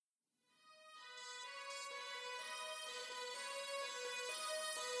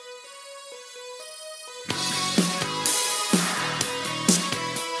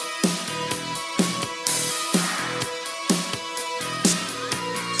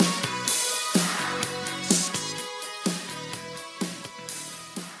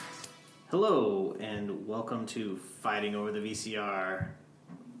Hello, and welcome to Fighting Over the VCR.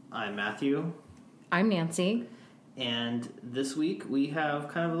 I'm Matthew. I'm Nancy. And this week we have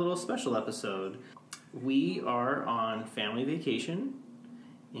kind of a little special episode. We are on family vacation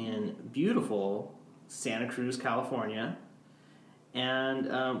in beautiful Santa Cruz, California.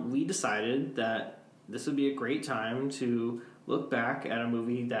 And we decided that this would be a great time to look back at a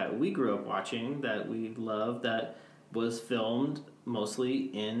movie that we grew up watching, that we loved, that was filmed mostly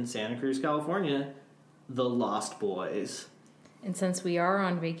in Santa Cruz, California, The Lost Boys. And since we are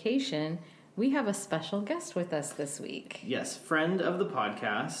on vacation, we have a special guest with us this week. Yes, friend of the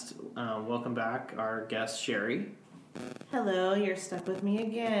podcast. Welcome back, our guest, Sherry. Hello, you're stuck with me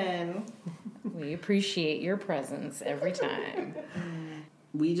again. We appreciate your presence every time.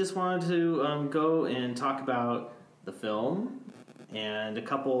 We just wanted to go and talk about the film and a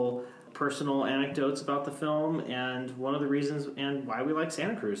couple personal anecdotes about the film and one of the reasons and why we like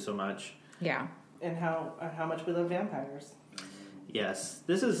Santa Cruz so much. Yeah. And how much we love vampires. Yes,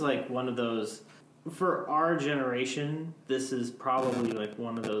 this is like one of those, for our generation, this is probably like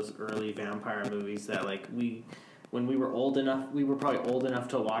one of those early vampire movies that like when we were old enough, we were probably old enough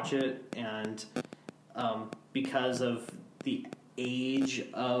to watch it, and because of the age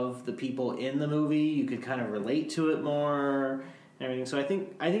of the people in the movie, you could kind of relate to it more and everything. So I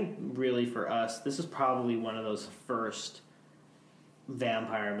think really for us, this is probably one of those first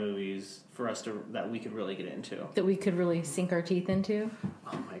vampire movies for us that we could really get into. That we could really sink our teeth into.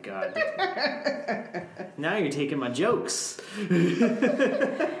 Oh my god. Now you're taking my jokes. This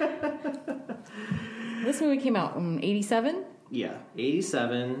movie came out in 87. Yeah,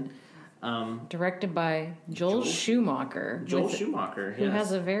 87. Directed by Joel Schumacher. Joel Schumacher, who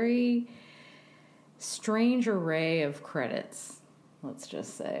has a very strange array of credits, let's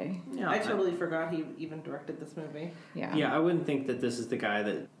just say. Yeah, I totally forgot he even directed this movie. Yeah, I wouldn't think that this is the guy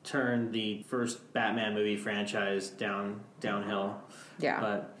that turned the first Batman movie franchise downhill. Yeah.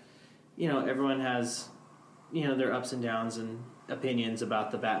 But, everyone has, their ups and downs and opinions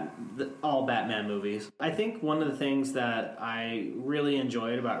about all Batman movies. I think one of the things that I really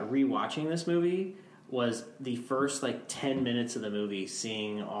enjoyed about rewatching this movie was the first 10 minutes of the movie,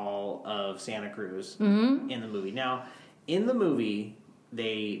 seeing all of Santa Cruz in the movie. Now, in the movie,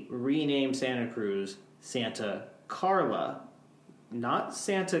 they renamed Santa Cruz Santa Carla, not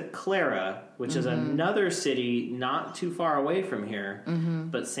Santa Clara, which is another city not too far away from here,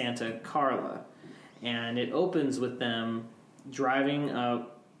 but Santa Carla. And it opens with them driving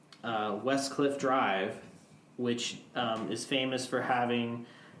up West Cliff Drive, which is famous for having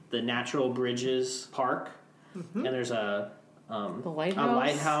the Natural Bridges Park, and there's the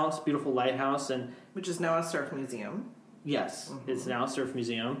lighthouse, beautiful lighthouse, and which is now a surf museum. Yes, it's now a surf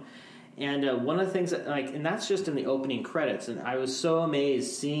museum, and one of the things that and that's just in the opening credits, and I was so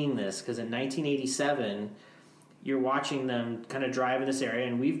amazed seeing this because in 1987, you're watching them kind of drive in this area,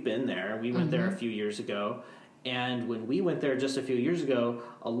 and we've been there. We went there a few years ago. And when we went there just a few years ago,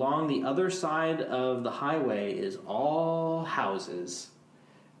 along the other side of the highway is all houses.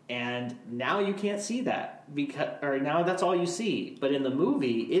 And now you can't see that now that's all you see. But in the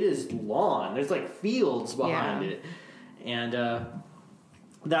movie, it is lawn. There's fields behind it. And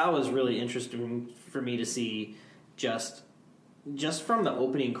that was really interesting for me to see just from the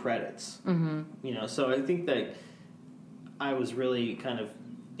opening credits. So I think that I was really kind of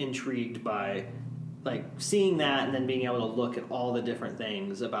intrigued by seeing that and then being able to look at all the different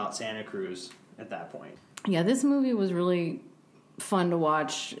things about Santa Cruz at that point. Yeah, this movie was really fun to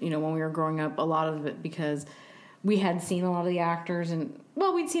watch, when we were growing up, a lot of it because we had seen a lot of the actors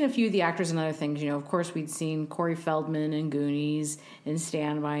we'd seen a few of the actors and other things. Of course, we'd seen Corey Feldman in Goonies and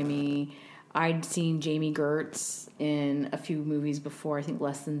Stand By Me. I'd seen Jamie Gertz in a few movies before. I think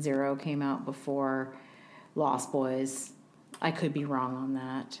Less Than Zero came out before Lost Boys. I could be wrong on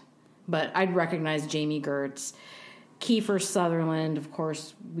that. But I'd recognize Jamie Gertz. Kiefer Sutherland, of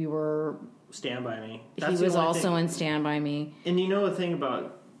course, we were... Stand By Me. He was also in Stand By Me. And the thing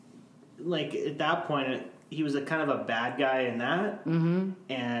about, at that point, he was a kind of a bad guy in that.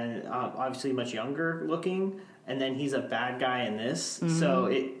 And obviously much younger looking. And then he's a bad guy in this.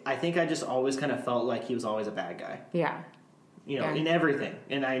 So I think I just always kind of felt like he was always a bad guy. Yeah. In everything.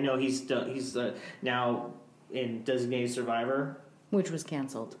 And I know he's now in Designated Survivor. Which was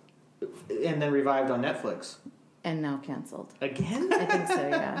canceled. And then revived on Netflix. And now canceled. Again? I think so,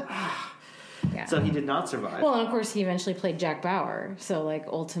 yeah. Yeah. So he did not survive. Well, and of course he eventually played Jack Bauer. So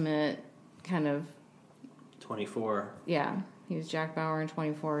ultimate kind of... 24. Yeah. He was Jack Bauer in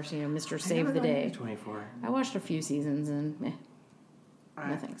 24, so, Mr. Save the Day. 24. I watched a few seasons and no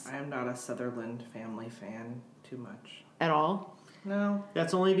thanks. I am not a Sutherland family fan too much. At all? No.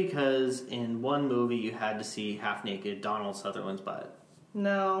 That's only because in one movie you had to see half-naked Donald Sutherland's butt.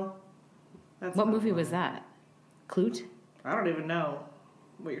 No. That's What not movie one. was that? Clute? I don't even know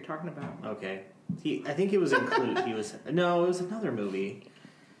what you're talking about. Okay. I think it was in Clute. It was another movie.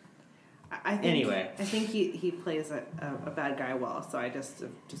 I think, Anyway. I think he plays a bad guy well, so I just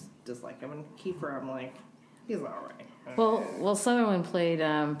dislike him. And Kiefer, I'm like, he's all right. Well, Sutherland played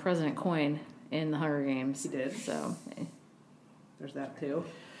President Coin in the Hunger Games. He did. So, There's that too.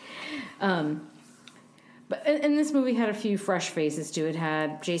 but and this movie had a few fresh faces too. It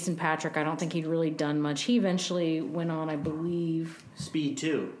had Jason Patric. I don't think he'd really done much. He eventually went on, I believe. Speed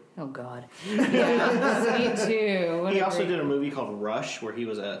 2. Oh God. Yeah, me too. What He a also great- did a movie called Rush, where he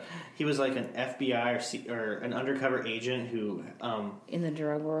was like an FBI or an undercover agent who in the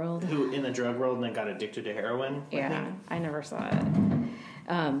drug world. in the drug world and then got addicted to heroin. I Yeah, think. I never saw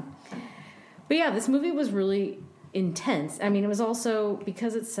it. But yeah, this movie was really intense. I mean, it was also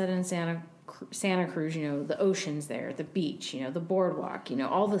because it's set in Santa Cruz, the ocean's there, the beach, the boardwalk,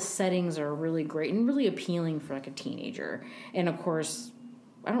 all the settings are really great and really appealing for like a teenager. And of course,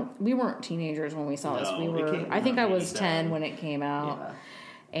 we weren't teenagers when we saw this. No, I think I was 87. 10 when it came out. Yeah.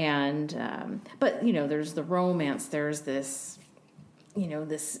 And but there's the romance, there's this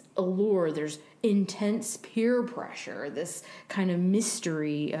this allure, there's intense peer pressure, this kind of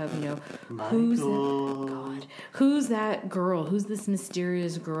mystery of who's that girl, who's this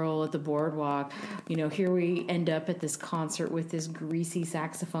mysterious girl at the boardwalk. Here we end up at this concert with this greasy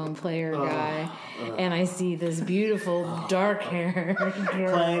saxophone player guy, and I see this beautiful dark haired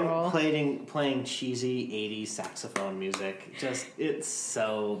girl playing cheesy 80s saxophone music. It's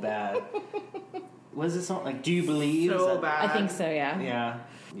so bad. Was it something like Do You Believe? So bad. I think so, yeah.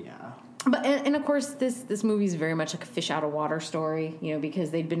 Yeah. But and of course this movie is very much like a fish out of water story, because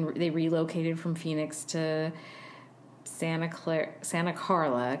they relocated from Phoenix to Santa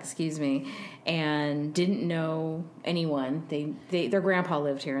Carla, and didn't know anyone. Their grandpa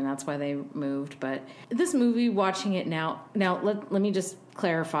lived here, and that's why they moved. But this movie, watching it now let me just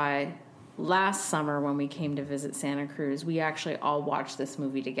clarify. Last summer when we came to visit Santa Cruz, we actually all watched this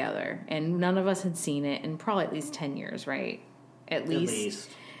movie together, and none of us had seen it in probably at least 10 years, right? At least.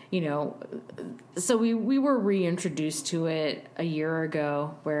 So we were reintroduced to it a year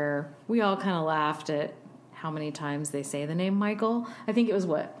ago, where we all kind of laughed at how many times they say the name Michael. I think it was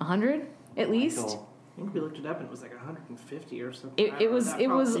 100 at least. Michael. I think we looked it up and it was like 150 or something. It was a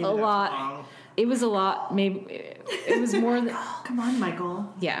lot. It was a lot. Maybe it was more than. Come on,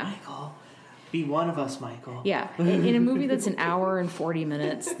 Michael. Yeah. Michael. Be one of us, Michael. Yeah. In a movie that's an hour and 40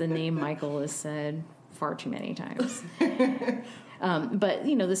 minutes, the name Michael is said far too many times. But,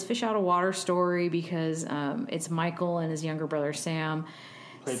 this fish out of water story, because it's Michael and his younger brother Sam.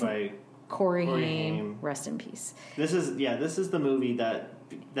 Played by Corey Corey Haim. Haim. Rest in peace. This is the movie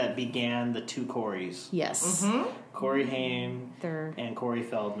that began the two Coreys. Yes. Corey Haim They're and Corey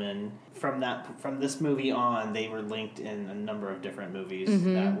Feldman. From this movie on, they were linked in a number of different movies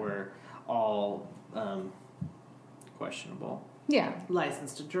that were all questionable. yeah.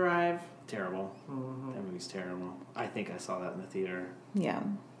 License to Drive. Terrible. That movie's terrible. I think I saw that in the theater. Yeah.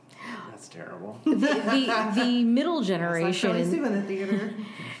 That's terrible. The middle It's like generation Shirley Sue in the theater.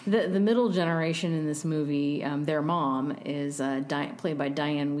 the middle generation in this movie, their mom is played by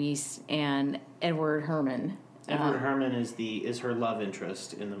Diane Weiss and Edward Herman. Edward Herman is her love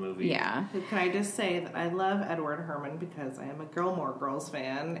interest in the movie. Yeah. Can I just say that I love Edward Herman because I am a Gilmore Girls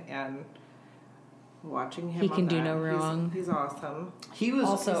fan, and watching him He on can do that, no wrong. He's awesome. He was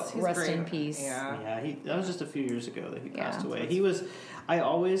Also, He's rest great. in peace. Yeah. that was just a few years ago that he passed Yeah. away. I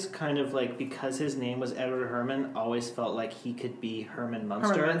always kind of because his name was Edward Herman, always felt like he could be Herman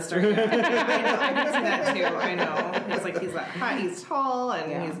Munster. Herman Munster, yeah. I know. I can see that too. I know. It's like he's tall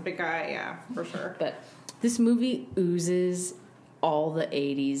and Yeah. he's a big guy. Yeah, for sure. But this movie oozes all the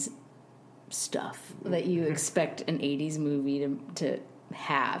 80s stuff that you expect an 80s movie to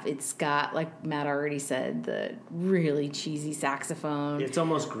have. It's got, like Matt already said, the really cheesy saxophone. It's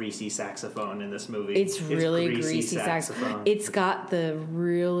almost greasy saxophone in this movie. It's really greasy saxophone. It's got the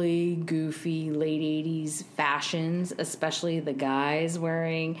really goofy late 80s fashions, especially the guys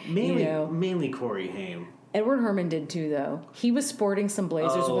wearing, mainly Corey Haim. Edward Herman did too, though. He was sporting some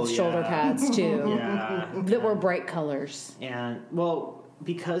blazers Oh, with shoulder yeah. pads too, Yeah. that were bright colors. And,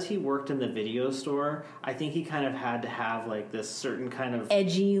 because he worked in the video store, I think he kind of had to have this certain kind of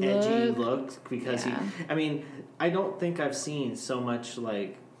Edgy look. because Yeah. I don't think I've seen so much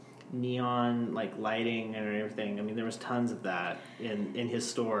neon lighting and everything. There was tons of that in his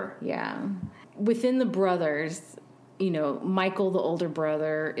store. Yeah. Within the brothers, Michael, the older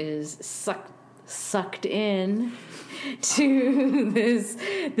brother, is sucked in to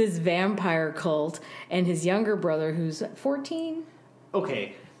this vampire cult, and his younger brother, who's 14.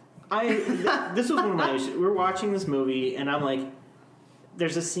 Okay, this was one of my issues. We're watching this movie, and I'm like,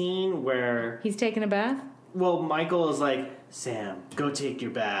 there's a scene where He's taking a bath. well, Michael is like, Sam, go take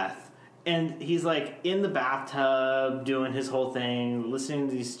your bath. And he's like in the bathtub doing his whole thing, listening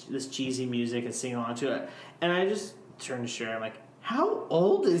to this cheesy music and singing along to it. And I just turned to Sharon, I'm like, how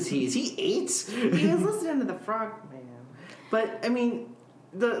old is he? Is he 8? He was listening to the Frog Man. But, I mean,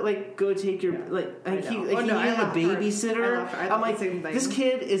 go take your, I he know. needed a laughed babysitter. I I'm laughed like, the same thing. this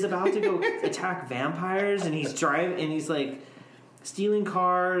kid is about to go attack vampires, and he's driving, and he's like, stealing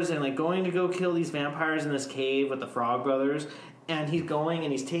cars and like going to go kill these vampires in this cave with the Frog Brothers, and he's going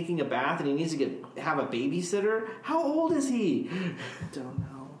and he's taking a bath and he needs to have a babysitter. How old is he? Don't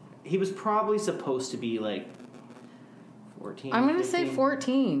know. He was probably supposed to be like 14. I'm going to say 15.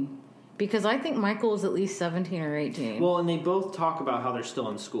 14 because I think Michael is at least 17 or 18. Well, and they both talk about how they're still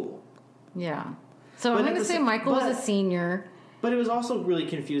in school. Yeah. So But I'm at going to the say sa- Michael but- is a senior. But it was also really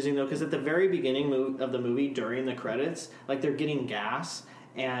confusing though, because at the very beginning of the movie, during the credits, like they're getting gas,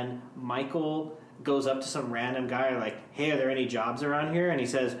 and Michael goes up to some random guy like, "Hey, are there any jobs around here?" And he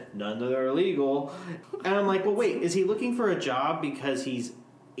says, "None that are illegal." And I'm like, "Well, wait, is he looking for a job because he's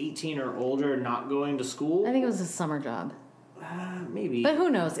 18 or older, not going to school?" I think it was a summer job. Maybe. But who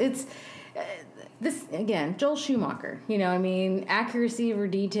knows? It's this again, Joel Schumacher. You know, I mean, accuracy over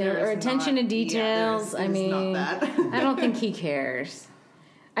detail There or is attention not- to details. yeah, I there's mean, not that. I don't think he cares.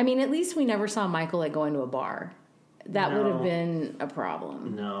 I mean, at least we never saw Michael like going to a bar. That would have No. been a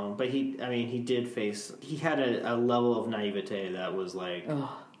problem. No, but he had a level of naivete that was like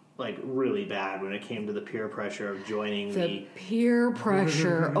really bad when it came to the peer pressure of joining The peer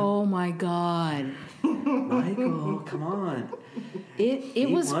pressure. Oh my God! Michael, come on. It Be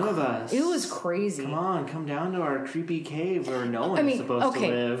was one of us. It was crazy. Come on, come down to our creepy cave where no one is supposed to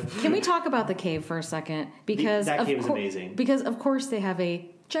live. Can we talk about the cave for a second? Because that of cave is amazing. Because of course they have a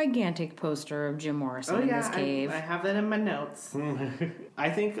gigantic poster of Jim Morrison in this cave. I have that in my notes. I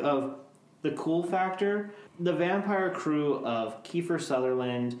think of the cool factor, the vampire crew of Kiefer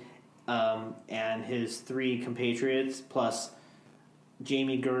Sutherland and his 3 compatriots, plus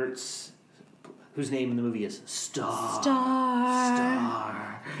Jamie Gertz, whose name in the movie is Star.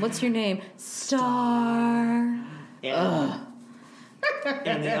 Star. What's your name? Star.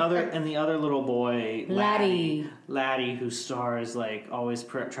 And the other little boy, Laddie. Laddie, whose Star is like always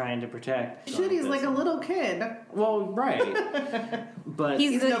trying to protect. Shit, he's like a little kid. Well, right, but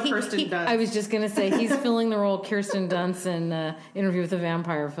He's no Kirsten Dunst. I was just gonna say he's filling the role of Kirsten Dunst in Interview with the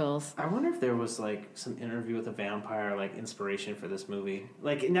Vampire fills. I wonder if there was like some Interview with a Vampire like inspiration for this movie.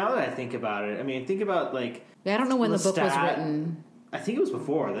 Like now that I think about it, I mean, think about like I don't know when the book was Lestat. written. I think it was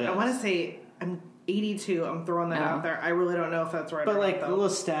before this. I want to say I'm 82. I'm throwing that Oh. out there. I really don't know if that's right. But or like not, though.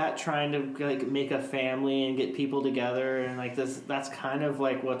 Lestat trying to like make a family and get people together and like that's kind of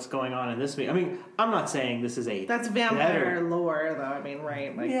like what's going on in this movie. I mean, I'm not saying this is a That's vampire better- lore, though. I mean,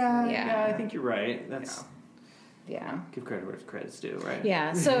 right? Like, Yeah, I think you're right. That's Yeah. give credit where credit's due, right?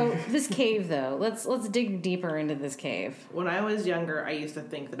 Yeah. So this cave, though, let's dig deeper into this cave. When I was younger, I used to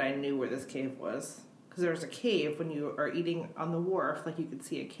think that I knew where this cave was. Because there was a cave when you are eating on the wharf, like you could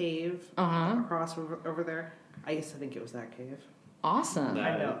see a cave across over there. I used to think it was that cave. Awesome.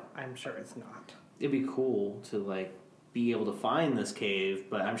 That- I know. I'm sure it's not. It'd be cool to like be able to find this cave,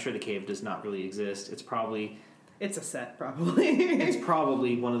 but I'm sure the cave does not really exist. It's probably It's a set, probably. it's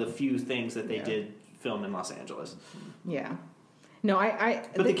probably one of the few things that they Yeah. did film in Los Angeles. Yeah. No,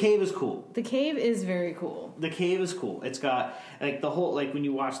 But the cave is cool. the cave is very cool. The cave is cool. It's got like the whole like when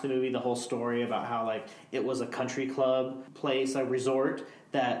you watch the movie, the whole story about how like it was a country club place, a resort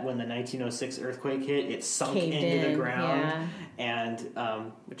that when the 1906 earthquake hit, it sunk Caved into the in, ground,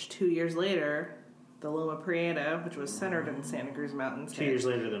 and Which 2 years later, the Loma Prieta, which was centered in Santa Cruz Mountains, 2 years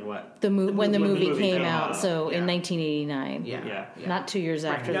later than what? When the when the movie movie came came out, out, so in yeah. 1989. Yeah. Not 2 years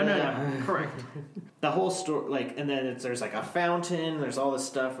after No, that. no, correct. The whole story, like, and then there's like a fountain. There's all this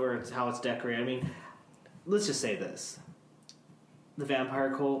stuff where it's how it's decorated. I mean, let's just say this: the vampire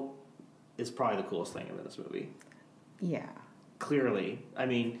cult is probably the coolest thing in this movie. Yeah. Clearly, I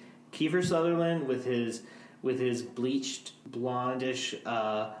mean, Kiefer Sutherland with his bleached blondish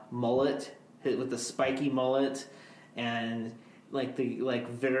mullet, with the spiky mullet, and like the like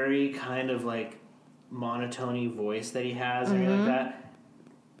very kind of like monotony voice that he has, I mean, like that.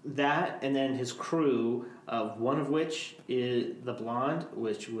 that, and then his crew, one of which is the blonde,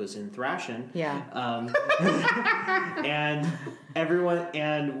 which was in Thrashin'. Yeah. And everyone,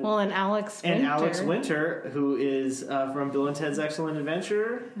 and Alex Winter. And Alex Winter, who is from Bill and Ted's Excellent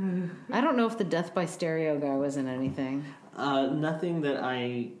Adventure. I don't know if the Death by Stereo guy was in anything. Nothing that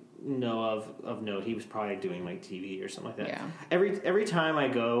I know of note. He was probably doing like TV or something like that. Yeah. Every time I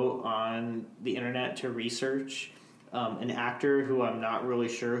go on the internet to research an actor who I'm not really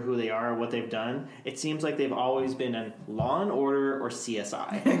sure who they are or what they've done, it seems like they've always been in Law and Order or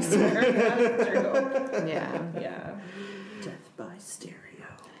CSI. That's true. Yeah. Yeah. Death by Stereo.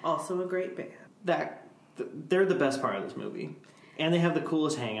 Also a great band. They're the best part of this movie. And they have the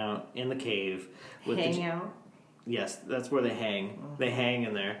coolest hangout in the cave. Hangout? Yes, that's where they hang. They hang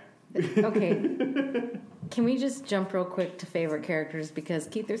in there. Okay. Can we just jump real quick to favorite characters? Because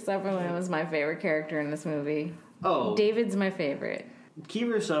Kiefer Sutherland was my favorite character in this movie. Oh. David's my favorite.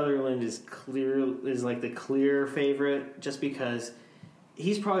 Kiefer Sutherland is like the clear favorite just because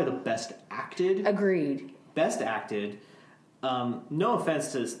he's probably the best acted. Agreed. Best acted. No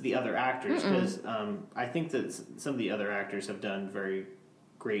offense to the other actors, because I think that some of the other actors have done very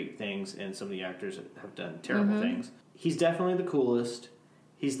great things, and some of the actors have done terrible things. He's definitely the coolest.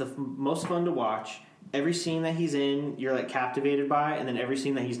 He's the most fun to watch. Every scene that he's in, you're like captivated by, and then every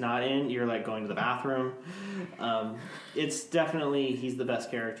scene that he's not in, you're like going to the bathroom. It's definitely, he's the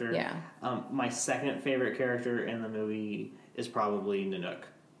best character. Yeah. My second favorite character in the movie is probably Nanook.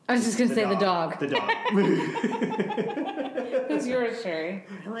 I was just going to say the dog. The dog. Who's yours, Sherry?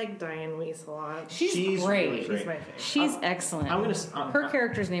 I like Diane Weiss a lot. She's really great. great. She's my favorite. She's excellent. Her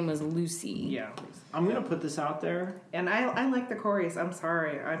character's name was Lucy. Yeah. I'm going to put this out there. And I like the Coreys. I'm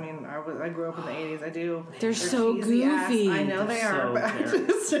sorry. I mean, I grew up in the 80s. I do. They're so cheesy goofy. I know they They're are, so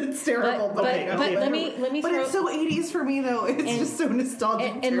but it's terrible. But let me But throw, it's so 80s for me, though. It's just so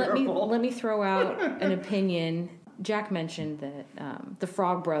nostalgic. and terrible. let me throw out an opinion. Jack mentioned that the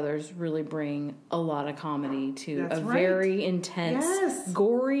Frog Brothers really bring a lot of comedy to That's a right. very intense, Yes.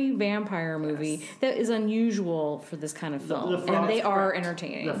 gory vampire movie that is unusual for this kind of film, and they are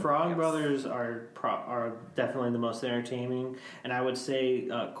entertaining. The Frog Brothers are definitely the most entertaining, and I would say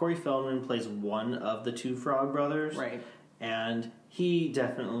Corey Feldman plays one of the two Frog Brothers, Right. and he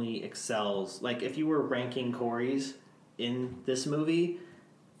definitely excels. Like if you were ranking Corey's in this movie,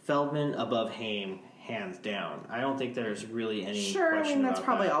 Feldman above Haim, hands down. I don't think there's really any Sure, I question mean, that's about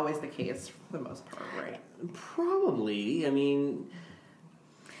probably that. always the case for the most part, right? Probably. I mean,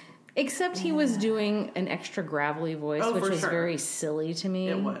 Except he was doing an extra gravelly voice, Oh, which for was sure. very silly to me.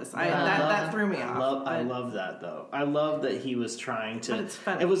 It was. That threw me off. I love that though. I love that he was trying to. But it's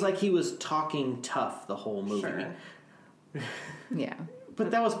funny. It was like he was talking tough the whole movie. Sure. Yeah.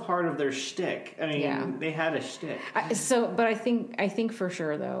 But that was part of their shtick. I mean, Yeah. they had a shtick. But I think for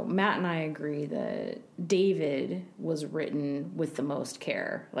sure though, Matt and I agree that David was written with the most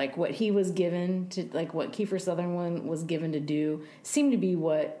care. Like what he was given to, like what Kiefer Sutherland was given to do, seemed to be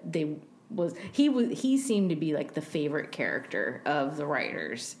what they was. He seemed to be like the favorite character of the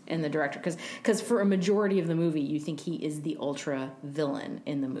writers and the director, because for a majority of the movie, you think he is the ultra villain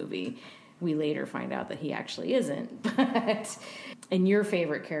in the movie. We later find out that he actually isn't, but. And your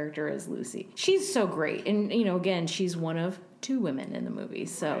favorite character is Lucy. She's so great. And, again, she's one of two women in the movie.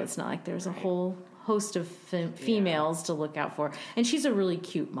 So it's not like there's a whole host of females to look out for. And she's a really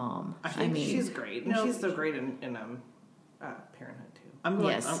cute mom. I mean, she's great. And she's so great in Parenthood, too. I'm going.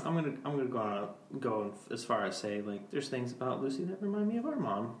 Yes. I'm going to go as far as say like there's things about Lucy that remind me of our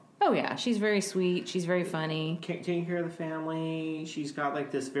mom. Oh, yeah. She's very sweet. She's very funny. Taking care of the family. She's got like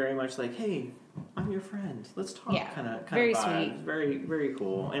this very much like, hey, I'm your friend. Let's talk. Yeah. Kind of Very vibe. sweet. Very, very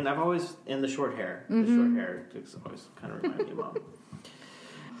cool. And I've always the short hair. Mm-hmm. The short hair just always kind of reminds me of mom.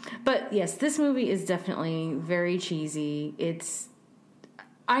 But, yes, this movie is definitely very cheesy.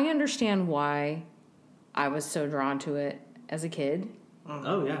 I understand why I was so drawn to it as a kid.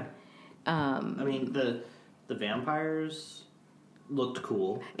 Oh yeah. I mean the vampires looked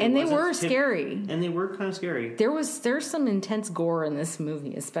cool, And they were scary. and they were kind of scary. There's some intense gore in this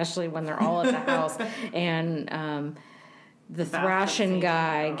movie, especially when they're all at the house and the Thrashin'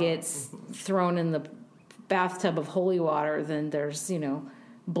 guy gets thrown in the bathtub of holy water. Then there's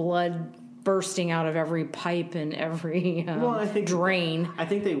blood bursting out of every pipe and every drain. I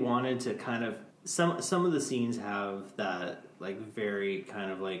think they wanted to kind of some of the scenes have that like very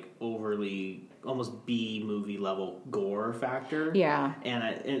kind of like overly almost B movie level gore factor. Yeah,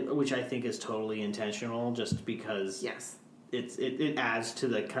 and which I think is totally intentional, just because Yes. it adds to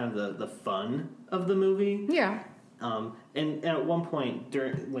the kind of the fun of the movie. yeah. And at one point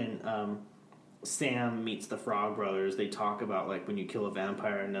when Sam meets the Frog Brothers, they talk about like when you kill a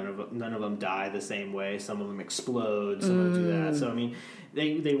vampire, none of them die the same way. Some of them explode, some of them do that. So I mean,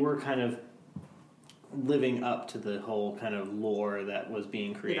 they were kind of living up to the whole kind of lore that was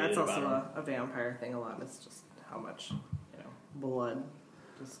being created. That's also about a vampire thing. A lot. It's just how much blood.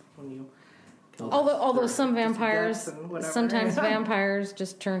 Just when you. Although some vampires, and sometimes vampires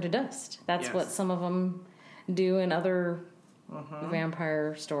just turn to dust. That's Yes. what some of them do in other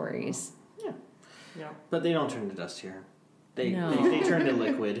vampire stories. Yeah. But they don't turn to dust here. They turn to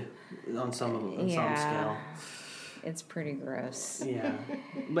liquid on some scale. It's pretty gross. Yeah.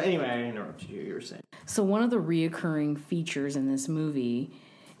 But anyway, I interrupted you. You were saying. So one of the reoccurring features in this movie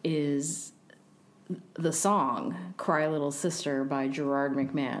is the song "Cry Little Sister" by Gerard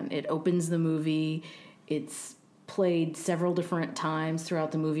McMahon. It opens the movie. It's played several different times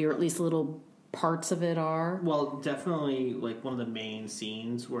throughout the movie, or at least little parts of it are. Well, definitely, like, one of the main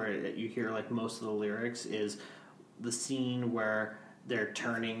scenes where you hear, like, most of the lyrics is the scene where they're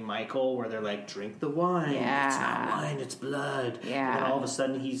turning Michael, where they're like, drink the wine. Yeah. It's not wine, it's blood. Yeah. And then all of a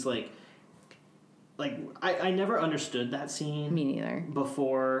sudden he's like I never understood that scene. Me neither.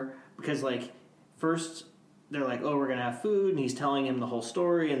 Before, because, like, first they're like, oh, we're going to have food, and he's telling him the whole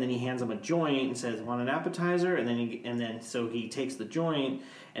story, and then he hands him a joint and says, want an appetizer? And then so he takes the joint,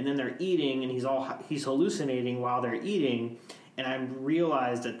 and then they're eating, and he's hallucinating while they're eating, and I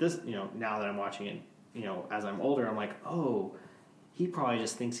realized that this, now that I'm watching it, as I'm older, I'm like, oh, he probably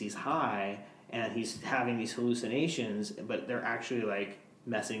just thinks he's high, and he's having these hallucinations, but they're actually, like,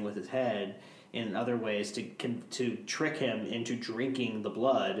 messing with his head in other ways to trick him into drinking the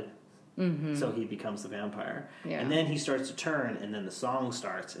blood. Mm-hmm. So he becomes the vampire. Yeah. And then he starts to turn, and then the song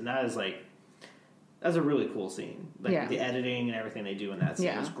starts, and that's a really cool scene. Like, the editing and everything they do in that scene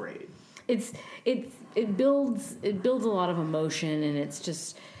is great. It builds a lot of emotion, and it's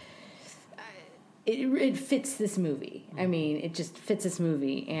just it fits this movie. I mean, it just fits this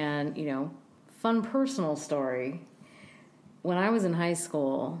movie. And fun personal story. When I was in high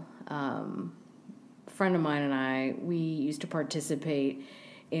school, a friend of mine and I, we used to participate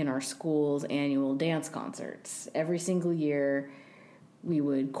in our school's annual dance concerts. Every single year, we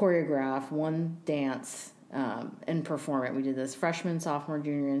would choreograph one dance and perform it. We did this freshman, sophomore,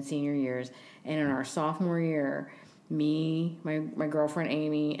 junior, and senior years. And in our sophomore year, me, my girlfriend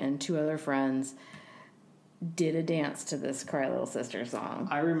Amy, and two other friends did a dance to this "Cry Little Sister" song.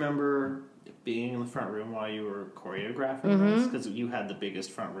 I remember being in the front room while you were choreographing this, because you had the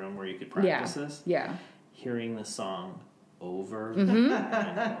biggest front room where you could practice this. Yeah. Hearing the song over and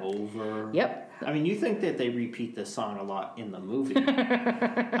over. Yep. I mean, you think that they repeat this song a lot in the movie.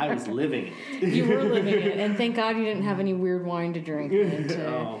 I was living it. You were living it, and thank God you didn't have any weird wine to drink and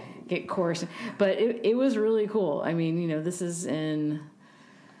to get coarse. But it was really cool. I mean, this is in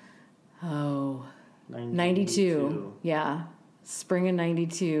 92. Yeah. Spring of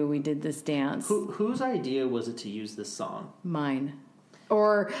 92, we did this dance. Whose idea was it to use this song? Mine.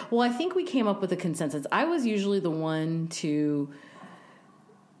 I think we came up with a consensus. I was usually the one to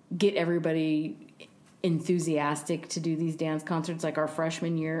get everybody enthusiastic to do these dance concerts. Like our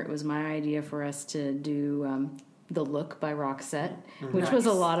freshman year, it was my idea for us to do The Look by Roxette, which was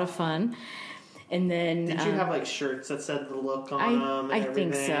a lot of fun. And then did you have like shirts that said The Look on them? I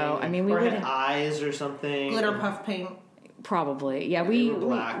think so. I mean, we would had eyes or something. Glitter puff paint. Probably, yeah.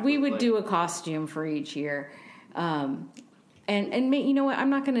 We would do a costume for each year. And you know what? I'm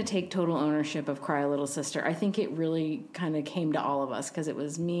not going to take total ownership of "Cry Little Sister." I think it really kind of came to all of us because it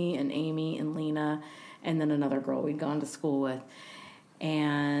was me and Amy and Lena, and then another girl we'd gone to school with.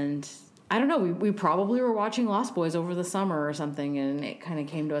 And I don't know. We probably were watching Lost Boys over the summer or something, and it kind of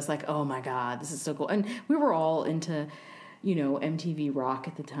came to us like, "Oh my God, this is so cool!" And we were all into, MTV Rock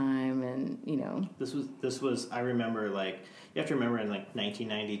at the time, and This was. I remember, like, you have to remember in like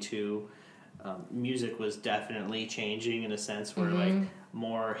 1992. Music was definitely changing in a sense where like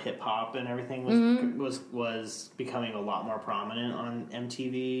more hip hop and everything was becoming a lot more prominent on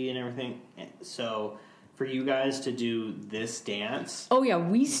MTV and everything. So for you guys to do this dance, oh yeah,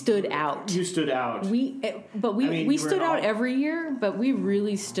 we stood out. You stood out. We stood out every year, but we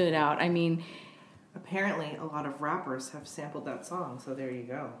really stood out. I mean, apparently a lot of rappers have sampled that song, so there you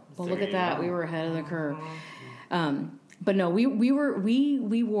go. Well, look at that. We were ahead of the curve. But no, we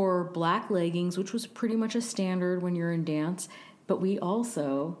wore black leggings, which was pretty much a standard when you're in dance. But we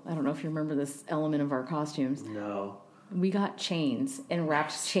also, I don't know if you remember this element of our costumes. No. We got chains and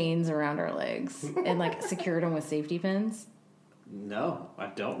wrapped chains around our legs and like secured them with safety pins. No, I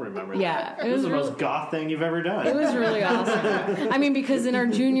don't remember Yeah, that. It was the most goth thing you've ever done. It was really awesome. I mean, because in our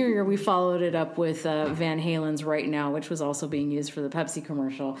junior year, we followed it up with Van Halen's Right Now, which was also being used for the Pepsi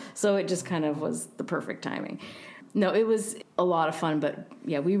commercial. So it just kind of was the perfect timing. No, it was a lot of fun, but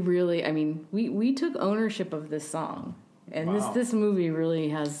yeah, we really, I mean, we took ownership of this song. And Wow. this movie really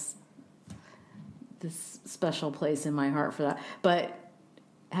has this special place in my heart for that. But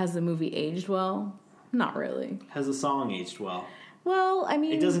has the movie aged well? Not really. Has the song aged well? Well, I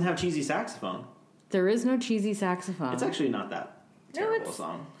mean, It doesn't have cheesy saxophone. there is no cheesy saxophone. It's actually not that No, terrible it's-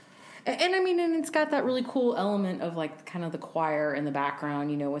 song. And I mean, and it's got that really cool element of like kind of the choir in the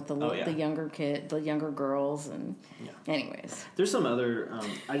background, you know, with the Oh, yeah. the younger kid, the younger girls, and Yeah. anyways, There's some other.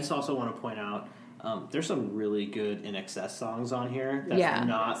 I just also want to point out. There's some really good INXS songs on here. That's Yeah.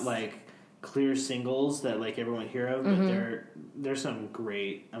 not like clear singles that like everyone hear of, but there's some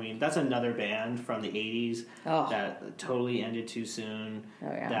great. I mean, that's another band from the '80s Oh. that totally ended too soon. Oh,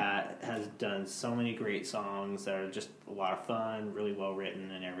 yeah. That has done so many great songs that are just a lot of fun, really well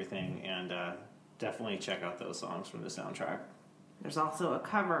written, and everything. And definitely check out those songs from the soundtrack. There's also a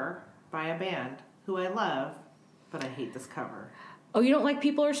cover by a band who I love, but I hate this cover. oh, you don't like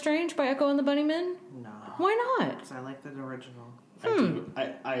 "People Are Strange" by Echo and the Bunnymen? No. Why not? Because I like the original.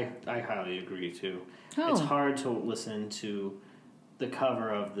 I highly agree too. Oh. It's hard to listen to the cover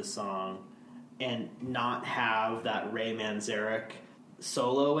of the song and not have that Ray Manzarek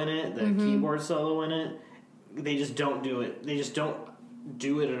solo in it, the keyboard solo in it. They just don't do it. They just don't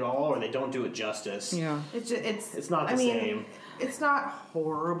do it at all, or they don't do it justice. Yeah, It's not the same. It's not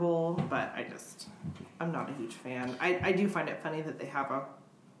horrible, but I'm not a huge fan. I do find it funny that they have a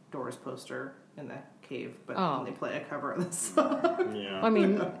Doors poster in the cave, but when they play a cover of this song. Yeah. I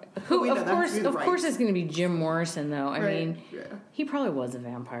mean, We know of that course, to be the of right. course, it's going to be Jim Morrison, though. I Right. mean, Yeah. he probably was a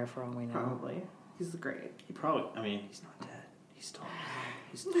vampire for all we know. Probably. He's great. He probably. I mean, he's not dead. He's still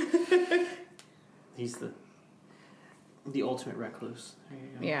alive. He's the ultimate recluse. There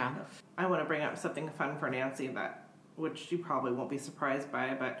you go. Yeah. I want to bring up something fun for Nancy which you probably won't be surprised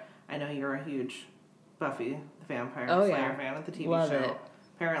by, but I know you're a huge Buffy the Vampire Oh, Slayer yeah. fan of the TV Love show. it.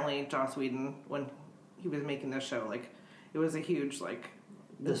 Apparently, Joss Whedon, when he was making this show, like it was a huge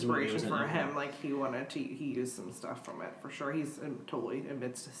This movie inspiration was for in it. him. Like he used some stuff from it for sure. He's totally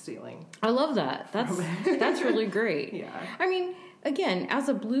admits to stealing. I love that. That's really great. Yeah. I mean, again, as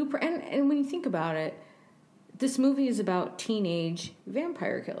a blueprint, and when you think about it, this movie is about teenage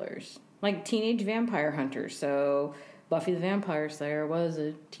vampire killers, like teenage vampire hunters. So Buffy the Vampire Slayer was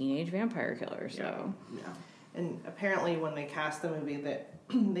a teenage vampire killer. So Yeah. And apparently, when they cast the movie, that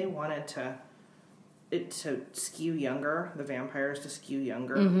they wanted it to skew younger, the vampires to skew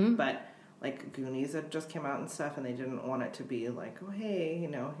younger, but like Goonies had just come out and stuff, and they didn't want it to be like, oh hey,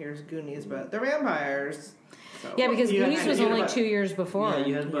 here's Goonies, but they're vampires. So, yeah, because You had- Goonies was you had only about- 2 years before. Yeah,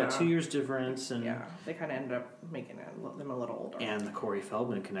 you had about Yeah. 2 years difference, and they kind of ended up making them a little older. and the Corey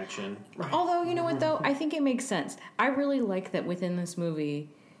Feldman connection. Although, you know what, though? I think it makes sense. I really like that within this movie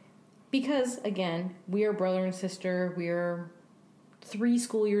because, again, we are brother and sister. We are 3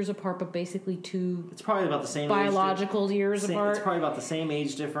 school years apart, but basically 2 It's probably about the same biological years apart. It's probably about the same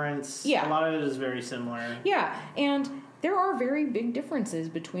age difference. Yeah. A lot of it is very similar. Yeah, and there are very big differences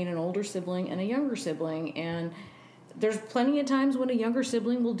between an older sibling and a younger sibling, and there's plenty of times when a younger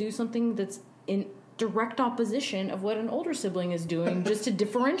sibling will do something that's in direct opposition of what an older sibling is doing just to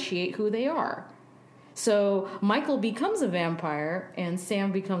differentiate who they are. So Michael becomes a vampire and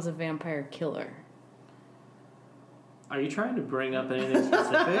Sam becomes a vampire killer. Are you trying to bring up anything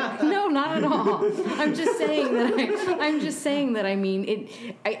specific? No, not at all. I'm just saying that I mean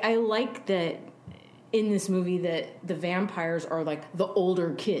it. I like that in this movie that the vampires are like the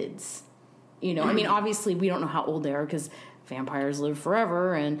older kids. I mean, obviously we don't know how old they are because vampires live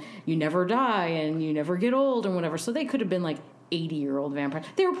forever and you never die and you never get old and whatever. So they could have been like 80-year-old vampires.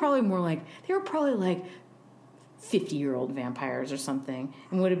 They were probably like 50-year-old vampires or something,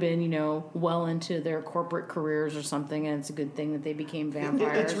 and would have been, well into their corporate careers or something, and it's a good thing that they became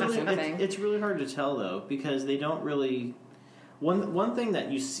vampires or something. It's really hard to tell, though, because they don't really... One thing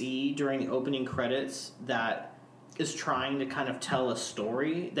that you see during the opening credits that is trying to kind of tell a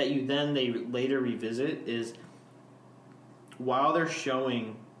story that they later revisit is while they're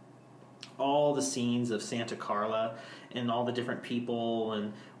showing all the scenes of Santa Carla and all the different people,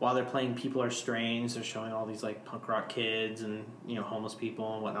 and while they're playing People Are Strange, they're showing all these like punk rock kids and homeless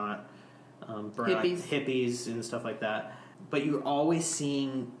people and whatnot, hippies and stuff like that. But you're always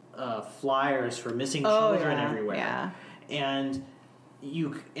seeing flyers for missing children everywhere. Yeah. And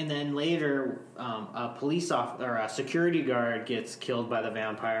and then later a police or a security guard gets killed by the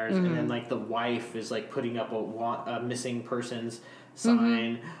vampires, and then like the wife is like putting up a missing persons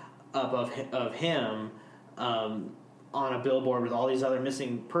sign up of him on a billboard with all these other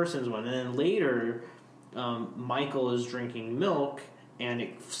missing persons and then later Michael is drinking milk and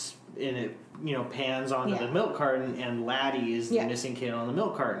it pans onto the milk carton, and Laddie is the missing kid on the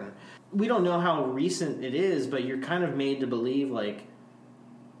milk carton. We don't know how recent it is, but you're kind of made to believe like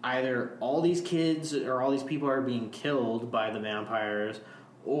either all these kids or all these people are being killed by the vampires,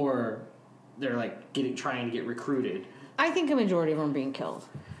 or they're like trying to get recruited. I think a majority of them are being killed.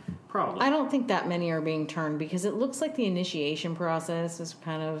 Probably. I don't think that many are being turned because it looks like the initiation process is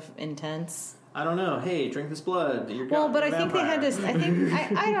kind of intense. I don't know. Hey, drink this blood. But I think they had this.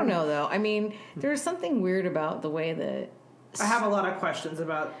 I don't know though. I mean, there's something weird about the way that. I have a lot of questions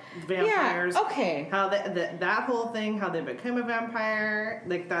about vampires. Yeah, okay. How that whole thing, how they became a vampire,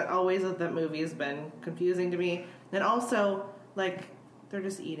 like that always that movie has been confusing to me. And also, like, they're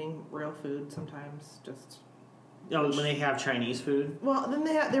just eating real food sometimes. Just when they have Chinese food. Well, then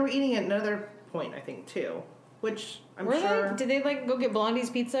they were eating at another point, I think, too. Which I'm were sure. Did they like go get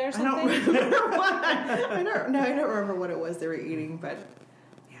Blondie's pizza or something? I don't remember what. I don't remember what it was they were eating, but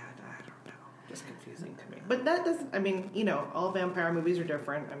yeah, I don't know. Just confusing to me. But that doesn't. I mean, all vampire movies are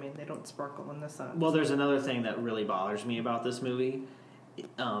different. I mean, they don't sparkle in the sun. Well, there's another thing that really bothers me about this movie.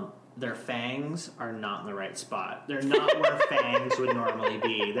 Their fangs are not in the right spot. They're not where fangs would normally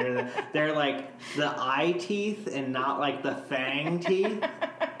be. They're like the eye teeth and not like the fang teeth.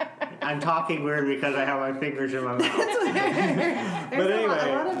 I'm talking weird because I have my fingers in my mouth. But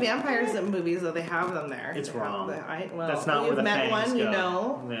anyway, a lot of vampires in movies, though, they have them there. It's wrong. That's not where the fangs one,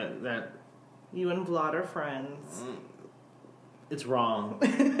 go. That you and Vlad are friends. It's wrong.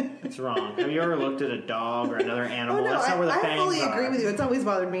 It's wrong. Have you ever looked at a dog or another animal? Oh, no, that's not where the fangs are. I fully agree with you. It's always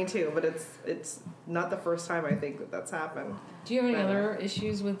bothered me too, but it's not the first time I think that's happened. Do you have any other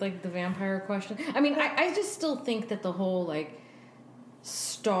issues with like the vampire question? I mean, I just still think that the whole like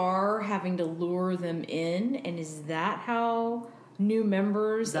star having to lure them in, and is that how new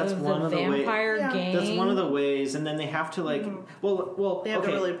members of the vampire gang? That's one of the ways, and then they have to like well they have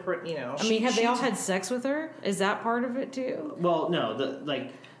to really I mean, have they all had sex with her? Is that part of it too? Well, no,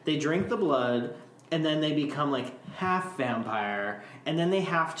 they drink the blood and then they become like half vampire, and then they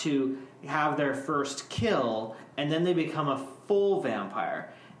have to have their first kill, and then they become a full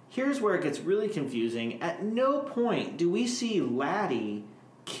vampire. Here's where it gets really confusing. At no point do we see Laddie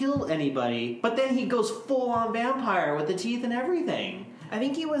kill anybody, but then he goes full-on vampire with the teeth and everything. I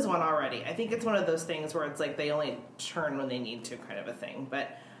think he was one already. I think it's one of those things where it's like they only turn when they need to, kind of a thing.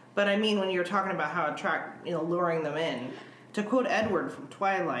 But I mean, when you're talking about how luring them in, to quote Edward from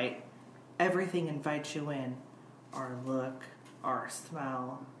Twilight, everything invites you in. Our look, our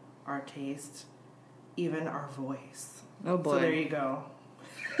smell, our taste, even our voice. Oh boy. So there you go.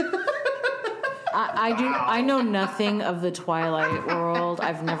 I know nothing of the Twilight world.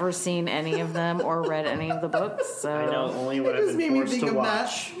 I've never seen any of them or read any of the books. So I know only what I've been forced to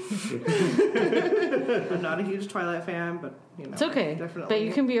watch. I'm not a huge Twilight fan, but it's okay. Definitely, but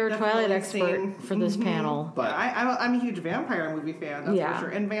you can be our Twilight expert for this panel. But I'm a huge vampire movie fan, that's for sure,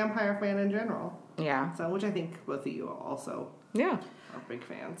 and vampire fan in general. Yeah. So, which I think both of you also are big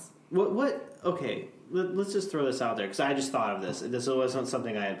fans. What? Okay, let's just throw this out there because I just thought of this. This wasn't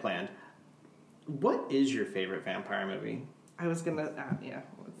something I had planned. What is your favorite vampire movie? I was gonna,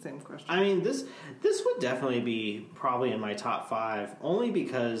 same question. I mean, this would definitely be probably in my top 5, only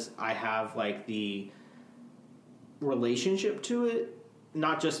because I have like the relationship to it,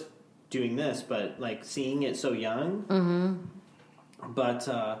 not just doing this, but like seeing it so young. Mm-hmm.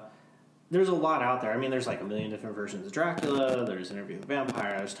 But there's a lot out there. I mean, there's like a million different versions of Dracula. There's Interview with the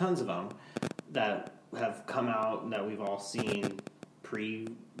Vampire. There's tons of them that have come out that we've all seen pre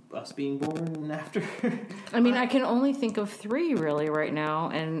us being born and after. I mean, I can only think of 3 really right now,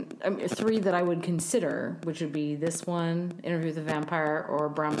 and 3 that I would consider, which would be this one, Interview with the Vampire, or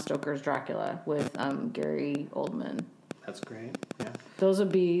Bram Stoker's Dracula with Gary Oldman. That's great. Yeah, those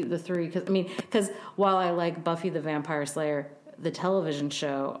would be the 3. Because while I like Buffy the Vampire Slayer, the television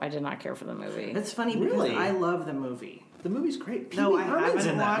show, I did not care for the movie. It's funny because I love the movie. The movie's great. No, I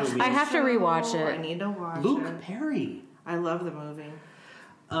haven't watched it. I have to rewatch it. I need to watch Luke it. Perry. I love the movie.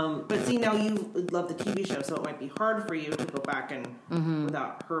 But see, now you love the TV show, so it might be hard for you to go back and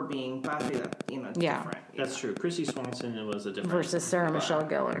without her being Buffy. That different. That's true. Chrissy Swanson was a different versus Sarah Michelle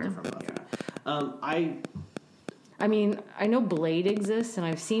Gellar. Different Buffy. I mean, I know Blade exists, and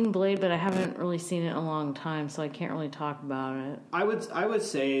I've seen Blade, but I haven't really seen it in a long time, so I can't really talk about it. I would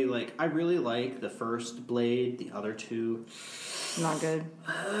say, like, I really like the first Blade. The other two, Not good.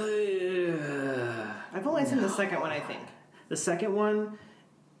 I've only seen the second one, I think. The second one,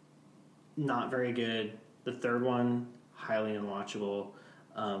 not very good. The third one, highly unwatchable.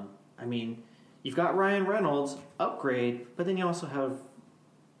 I mean, you've got Ryan Reynolds, upgrade, but then you also have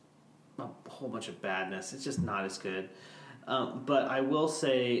a whole bunch of badness. It's just not as good. But I will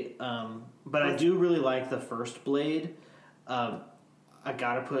say, but I do really like the first Blade. I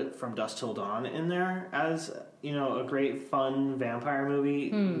gotta put From Dusk Till Dawn in there as, you know, a great fun vampire movie.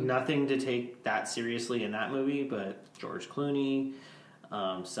 Nothing to take that seriously in that movie, but George Clooney,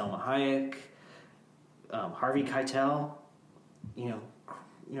 Selma Hayek, Harvey Keitel, you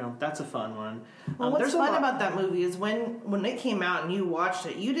know, that's a fun one. Well, what's fun about that movie is when it came out and you watched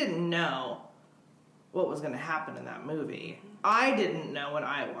it, you didn't know what was going to happen in that movie. I didn't know when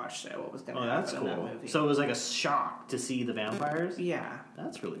I watched it what was going to happen in that movie. So it was like a shock to see the vampires? Yeah.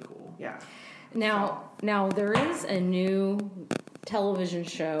 That's really cool. Yeah. Now there is a new television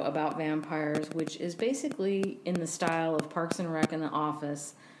show about vampires, which is basically in the style of Parks and Rec and The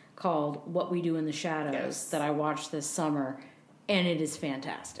Office, called What We Do in the Shadows, that I watched this summer, and it is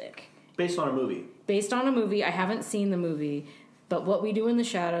fantastic. Based on a movie. Based on a movie. I haven't seen the movie, but What We Do in the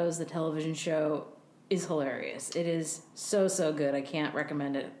Shadows, the television show, is hilarious. It is so good. I can't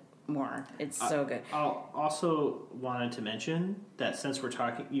recommend it more. It's so good. I also wanted to mention that since we're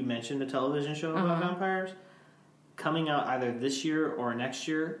talking, you mentioned a television show about vampires, coming out either this year or next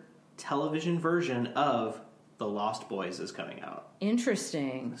year, television version of The Lost Boys is coming out.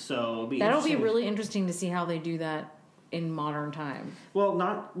 Interesting. So that'll be really interesting to see how they do that in modern time.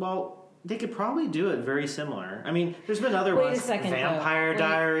 They could probably do it very similar. I mean, there's been other ones. Wait a second. Vampire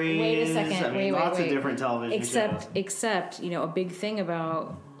Diaries. Wait a second. I mean, lots of different television shows. Except, you know, a big thing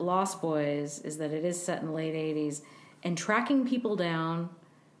about Lost Boys is that it is set in the late 80s, and tracking people down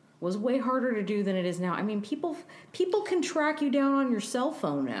was way harder to do than it is now. I mean, people can track you down on your cell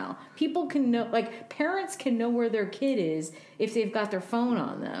phone now. People can know, like, parents can know where their kid is if they've got their phone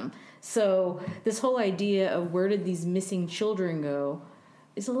on them. So this whole idea of where did these missing children go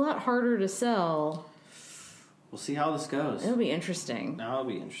is a lot harder to sell. We'll see how this goes. It'll be interesting. That'll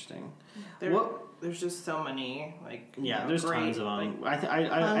be interesting. There's just so many, like, there's great, tons of them. like,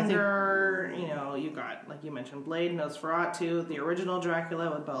 I think, you know, you got, like you mentioned, Blade, Nosferatu, the original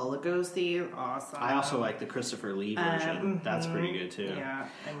Dracula with Bela Lugosi, awesome. I also like the Christopher Lee version. That's pretty good too. Yeah,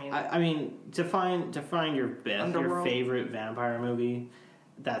 I mean, to find your best, your favorite vampire movie,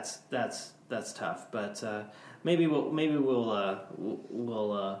 that's tough. But maybe we'll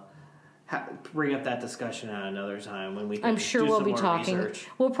bring up that discussion at another time when we can. I'm sure we'll be talking. Research.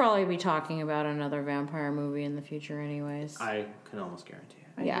 We'll probably be talking about another vampire movie in the future, anyways. I can almost guarantee it.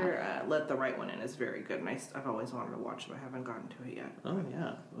 I hear Let the Right One In is very good, and I've always wanted to watch it. I haven't gotten to it yet. Oh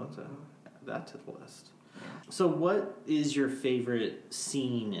yeah, let's add that to the list. So, what is your favorite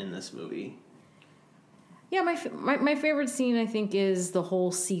scene in this movie? Yeah, my favorite scene, I think, is the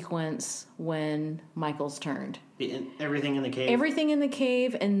whole sequence when Michael's turned. Everything in the cave? Everything in the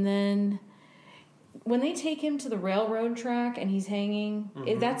cave, and then when they take him to the railroad track and he's hanging,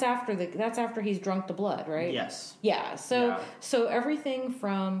 that's after he's drunk the blood, right? Yes. Yeah. So everything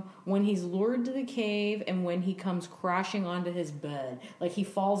from when he's lured to the cave and when he comes crashing onto his bed, like he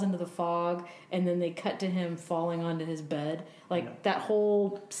falls into the fog, and then they cut to him falling onto his bed. Like that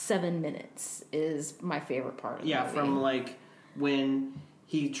whole 7 minutes is my favorite part of the movie. From like when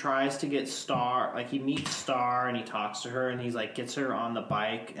he tries to get Star, like he meets Star and he talks to her and he's like gets her on the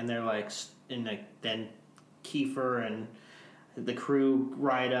bike and they're like, and like then Kiefer and the crew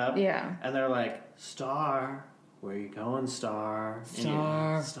ride up, and they're like, Star, where you going, Star?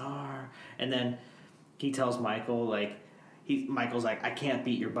 Star. And then he tells Michael, like, Michael's like, I can't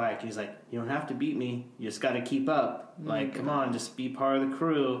beat your bike. And he's like, you don't have to beat me. You just got to keep up. Like, come on, just be part of the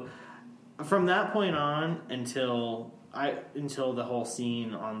crew. From that point on until the whole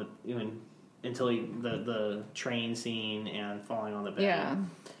scene on the train scene and falling on the bed. Yeah.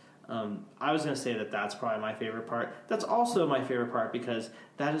 I was going to say that's probably my favorite part. That's also my favorite part because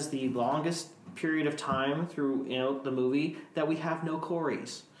that is the longest period of time through the movie that we have no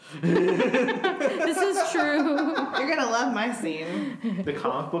Corys. This is true. You're gonna love my scene. The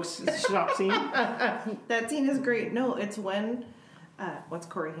comic book shop scene. That scene is great. No, it's when what's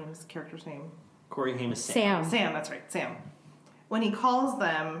Corey Haim's character's name? Corey Haim is Sam. Sam, that's right, Sam. When he calls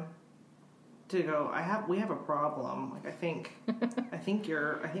them to go, we have a problem. Like I think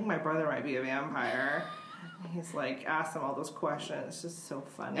my brother might be a vampire. He's like, ask them all those questions. It's just so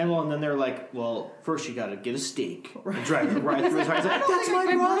funny. And then they're like, well, first you got to get a steak and drive it right through his heart. He's like, that's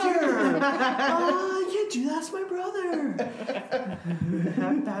my brother. I can't do that. That's my brother.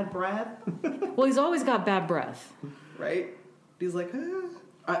 Have bad breath, Well, he's always got bad breath. right? He's like,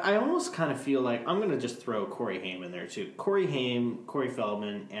 I almost kind of feel like I'm going to just throw Corey Haim in there too. Corey Haim, Corey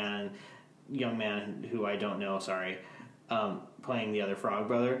Feldman, and young man who I don't know, playing the other Frog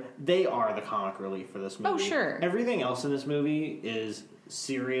Brother, they are the comic relief for this movie. Oh, sure. Everything else in this movie is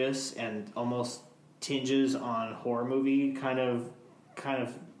serious and almost tinges on horror movie kind of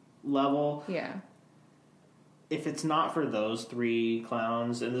level. Yeah. If it's not for those three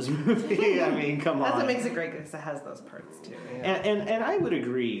clowns in this movie, I mean, come on. that's what makes it great because it has those parts too. Yeah. And I would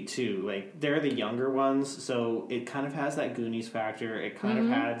agree too. Like they're the younger ones, so it kind of has that Goonies factor. It kind of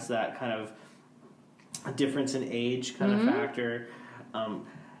has that kind of a difference in age kind of factor.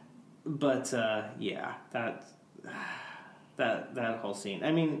 Yeah, that whole scene.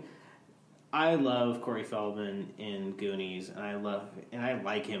 I mean, I love Corey Feldman in Goonies, and I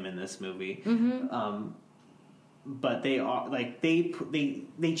like him in this movie. But they are like they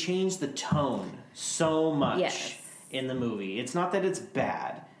change the tone so much in the movie. It's not that it's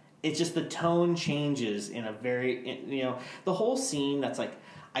bad. It's just the tone changes in a very the whole scene that's like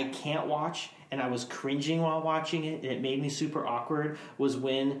I can't watch and I was cringing while watching it and it made me super awkward was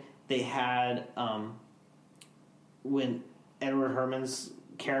when they had when Edward Herrmann's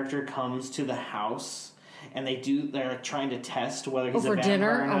character comes to the house. And they're trying to test whether he's a vampire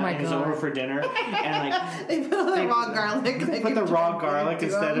dinner? or not. Oh my and he's God. over for dinner. And like They put the raw garlic. They put the raw garlic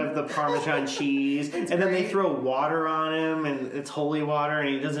instead of the Parmesan cheese. And then they throw water on him and it's holy water and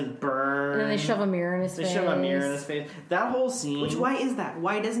he doesn't burn. And then they shove a mirror in his face. They shove a mirror in his face. That whole scene. Why is that?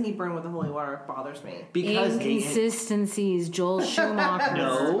 Why doesn't he burn with the holy water? It bothers me. Because Inconsistencies, Joel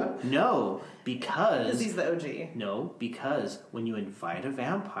Schumacher. No. Because he's the OG. No, because when you invite a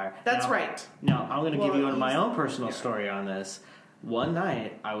vampire... That's right. Now, I'm going to give you my own personal story on this. One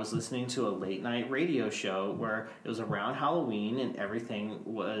night, I was listening to a late-night radio show where it was around Halloween and everything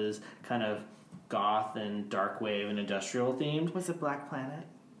was kind of goth and dark wave and industrial themed. Was it Black Planet?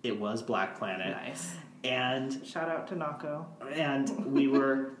 It was Black Planet. Nice. And... Shout out to Nako. And we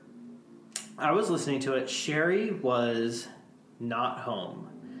were... I was listening to it. Sherry was not home.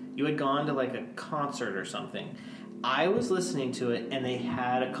 You had gone to like a concert or something. I was listening to it, and they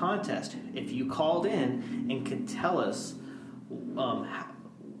had a contest. If you called in and could tell us,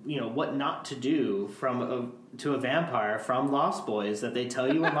 what not to do to a vampire from Lost Boys that they tell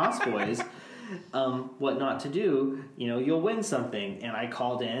you in Lost Boys, what not to do, you'll win something. And I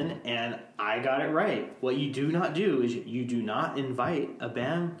called in, and I got it right. What you do not do is you do not invite a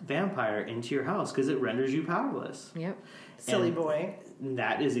vampire into your house because it renders you powerless. Yep. Silly boy.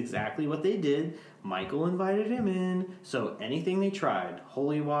 That is exactly what they did. Michael invited him in, so anything they tried,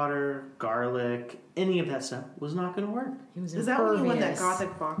 holy water, garlic, any of that stuff, was not going to work. He was Is that when you won that impervious.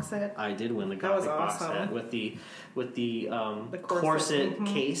 Gothic box set? I did win the That was Gothic box awesome. set with the corset. corset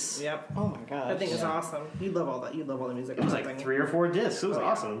case. Yep. Oh my god. That thing is awesome. You love all that. You love all the music. It was on that like thing. 3 or 4 discs. It was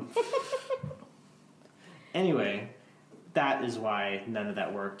awesome. Anyway, that is why none of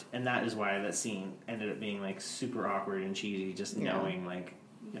that worked, and that is why that scene ended up being like super awkward and cheesy. Just knowing like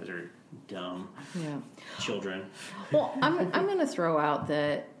you guys are dumb children. Well, I'm going to throw out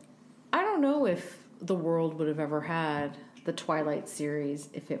that I don't know if the world would have ever had the Twilight series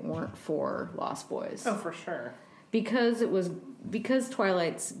if it weren't for Lost Boys. Oh, for sure. Because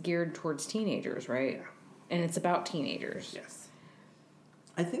Twilight's geared towards teenagers, right? And it's about teenagers. Yes.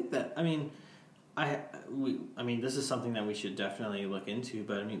 I think that this is something that we should definitely look into.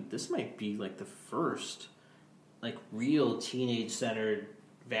 But I mean, this might be like the first like real teenage centered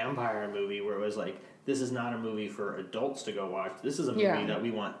vampire movie where it was like, this is not a movie for adults to go watch. This is a movie that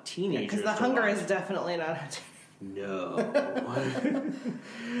we want teenagers to watch. Because The Hunger is definitely not a No.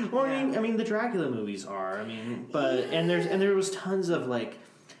 Well, I mean, the Dracula movies are. I mean, there was tons of like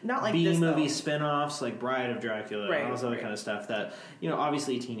not like B this, movie though. spin-offs like Bride of Dracula and all this other kind of stuff that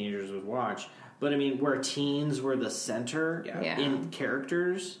obviously teenagers would watch. But I mean, where teens were the center in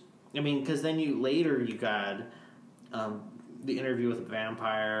characters. I mean, because then you got the Interview with a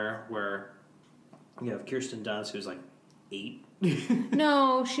Vampire, where you have Kirsten Dunst, who's like 8.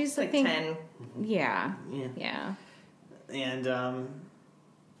 No, she's like I think 10. Yeah. And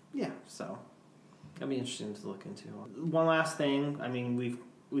so that'd be interesting to look into. One last thing, I mean, we've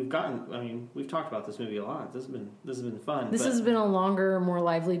talked about this movie a lot. This has been fun. This has been a longer, more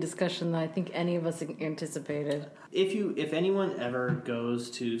lively discussion than I think any of us anticipated. If anyone ever goes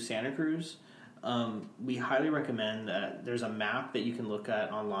to Santa Cruz, We highly recommend that there's a map that you can look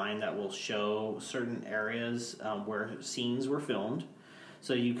at online that will show certain areas where scenes were filmed.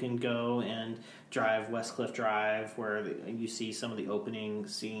 So you can go and drive Westcliff Drive, where you see some of the opening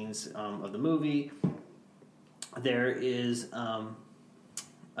scenes of the movie. There is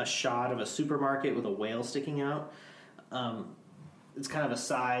a shot of a supermarket with a whale sticking out. It's kind of a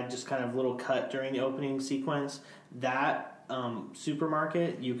side, just kind of little cut during the opening sequence. That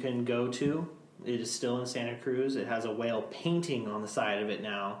supermarket you can go to. It is still in Santa Cruz. It has a whale painting on the side of it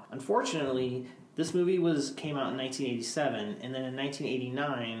now. Unfortunately, this movie came out in 1987, and then in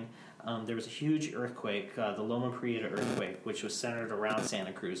 1989, there was a huge earthquake, the Loma Prieta earthquake, which was centered around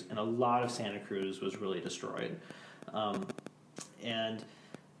Santa Cruz, and a lot of Santa Cruz was really destroyed. And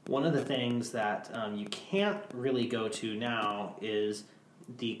one of the things that you can't really go to now is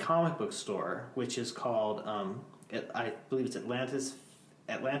the comic book store, which is called, I believe it's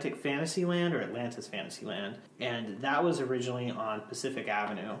Atlantic Fantasyland or Atlantis Fantasyland, and that was originally on Pacific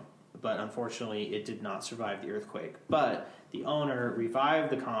Avenue, but unfortunately it did not survive the earthquake. But the owner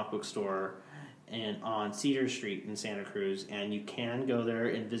revived the comic book store on Cedar Street in Santa Cruz, and you can go there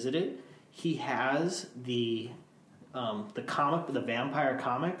and visit it. He has the vampire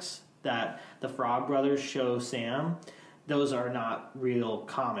comics that the Frog Brothers show Sam. Those are not real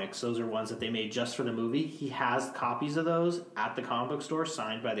comics. Those are ones that they made just for the movie. He has copies of those at the comic book store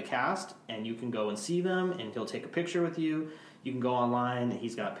signed by the cast, and you can go and see them, and he'll take a picture with you. You can go online.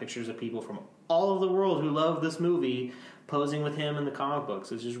 He's got pictures of people from all over the world who love this movie posing with him in the comic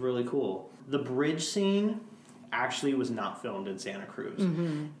books. It's just really cool. The bridge scene actually was not filmed in Santa Cruz.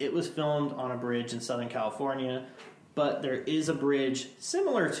 Mm-hmm. It was filmed on a bridge in Southern California, but there is a bridge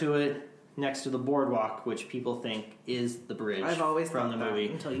similar to it next to the boardwalk, which people think is the bridge I've always from the movie,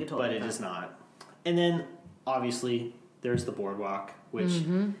 until you told me but it is not. And then, obviously, there's the boardwalk, which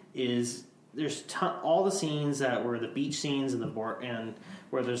is all the scenes that were the beach scenes and and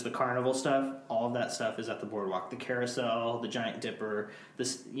where there's the carnival stuff. All of that stuff is at the boardwalk. The carousel, the Giant Dipper.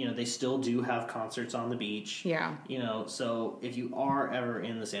 They still do have concerts on the beach. Yeah. So if you are ever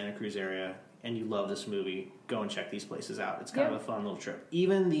in the Santa Cruz area and you love this movie, go and check these places out. It's kind of a fun little trip.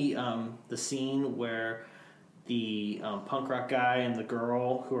 Even the scene where the punk rock guy and the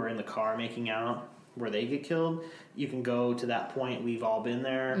girl who are in the car making out, where they get killed, you can go to that point. We've all been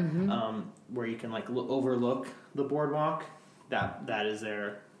there, where you can overlook the boardwalk. That is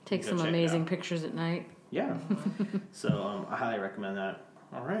there. Take some amazing pictures at night. Yeah. So I highly recommend that.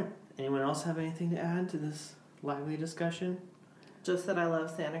 All right. Anyone else have anything to add to this lively discussion? Just that I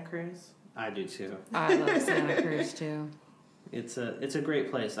love Santa Cruz. I do too. I love Santa Cruz too. It's a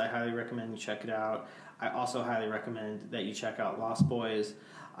great place. I highly recommend you check it out. I also highly recommend that you check out Lost Boys.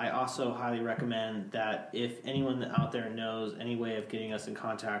 I also highly recommend that if anyone out there knows any way of getting us in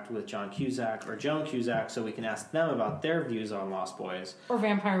contact with John Cusack or Joan Cusack so we can ask them about their views on Lost Boys. Or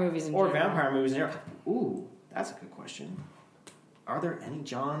vampire movies in general. Or vampire movies in general. Ooh, that's a good question. Are there any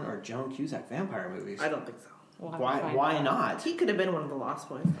John or Joan Cusack vampire movies? I don't think so. Why not? He could have been one of the Lost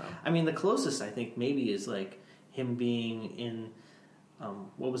Boys, though. I mean, the closest I think maybe is him being in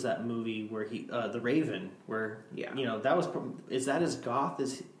what was that movie where he The Raven, where that was, is that as goth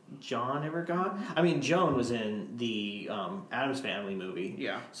as John ever got? I mean, Joan was in the Addams Family movie.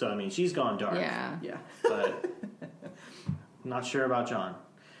 Yeah. So I mean, she's gone dark. Yeah. But I'm not sure about John.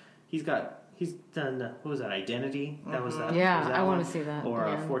 He's done what was that? Identity. That was that. Yeah, was that I want one? to see that. Or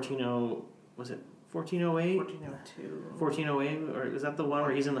yeah. 1408? 1402. 1408, or is that the one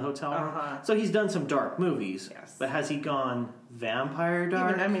where he's in the hotel room? Uh-huh. So he's done some dark movies. Yes. But has he gone vampire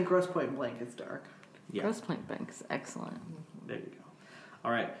dark? Grosse Pointe Blank is dark. Yeah. Grosse Pointe Blank is excellent. There you go.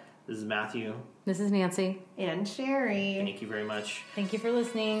 All right. This is Matthew. This is Nancy. And Sherry. Thank you very much. Thank you for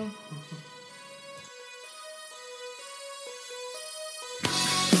listening.